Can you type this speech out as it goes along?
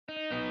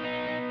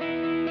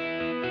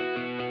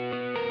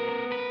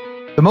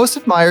The most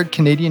admired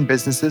Canadian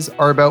businesses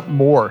are about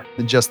more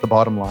than just the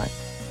bottom line.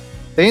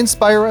 They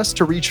inspire us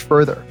to reach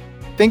further,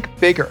 think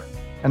bigger,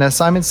 and as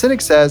Simon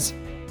Sinek says,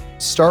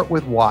 start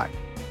with why.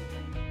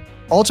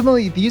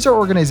 Ultimately, these are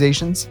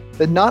organizations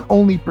that not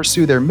only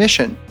pursue their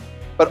mission,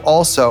 but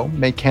also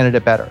make Canada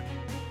better,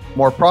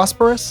 more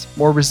prosperous,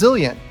 more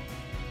resilient,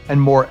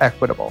 and more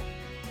equitable.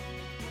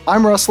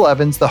 I'm Russell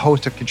Evans, the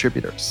host of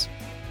Contributors.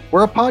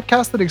 We're a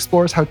podcast that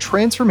explores how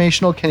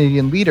transformational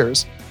Canadian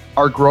leaders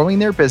are growing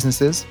their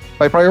businesses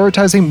by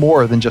prioritizing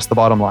more than just the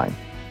bottom line.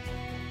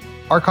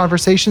 Our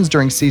conversations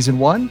during Season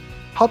 1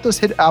 helped us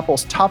hit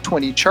Apple's Top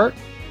 20 chart,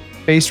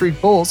 Bay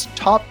Street Bull's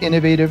Top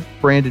Innovative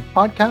Branded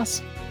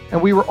Podcasts, and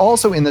we were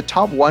also in the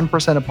top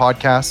 1% of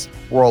podcasts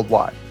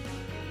worldwide.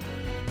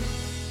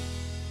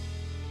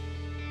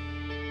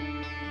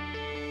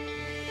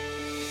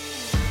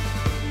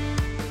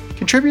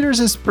 Contributors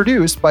is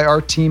produced by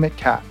our team at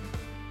CAT,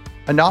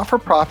 a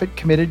not-for-profit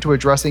committed to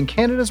addressing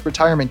Canada's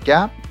retirement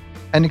gap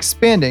and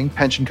expanding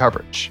pension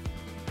coverage.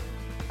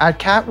 At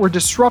CAT, we're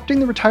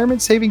disrupting the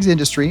retirement savings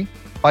industry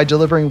by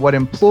delivering what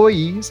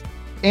employees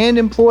and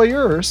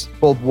employers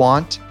both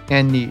want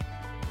and need: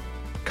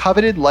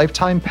 coveted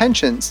lifetime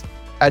pensions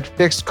at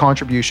fixed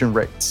contribution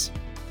rates.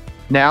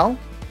 Now,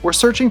 we're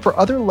searching for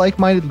other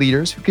like-minded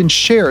leaders who can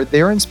share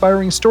their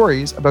inspiring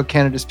stories about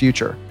Canada's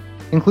future,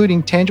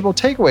 including tangible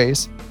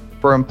takeaways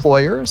for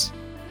employers,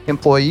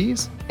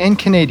 employees, and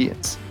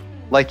Canadians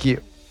like you.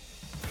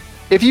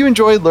 If you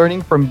enjoyed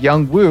learning from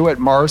Young Wu at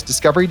Mars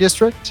Discovery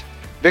District,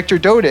 Victor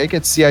Dodig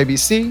at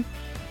CIBC,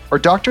 or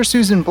Dr.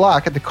 Susan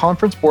Black at the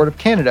Conference Board of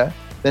Canada,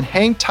 then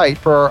hang tight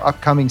for our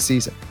upcoming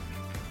season.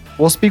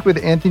 We'll speak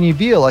with Anthony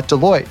Veal at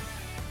Deloitte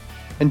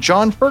and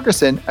John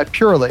Ferguson at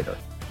Purolator,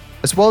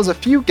 as well as a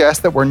few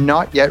guests that we're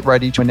not yet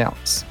ready to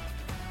announce.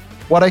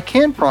 What I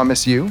can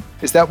promise you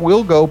is that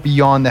we'll go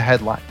beyond the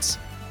headlines,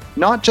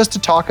 not just to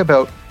talk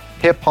about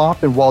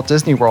hip-hop and Walt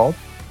Disney World,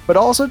 but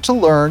also to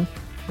learn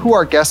who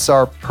our guests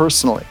are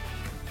personally,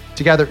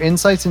 to gather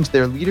insights into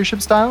their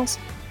leadership styles,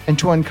 and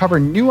to uncover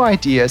new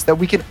ideas that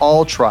we can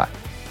all try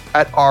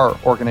at our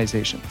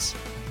organizations.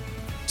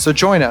 So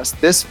join us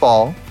this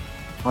fall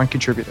on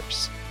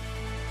Contributors.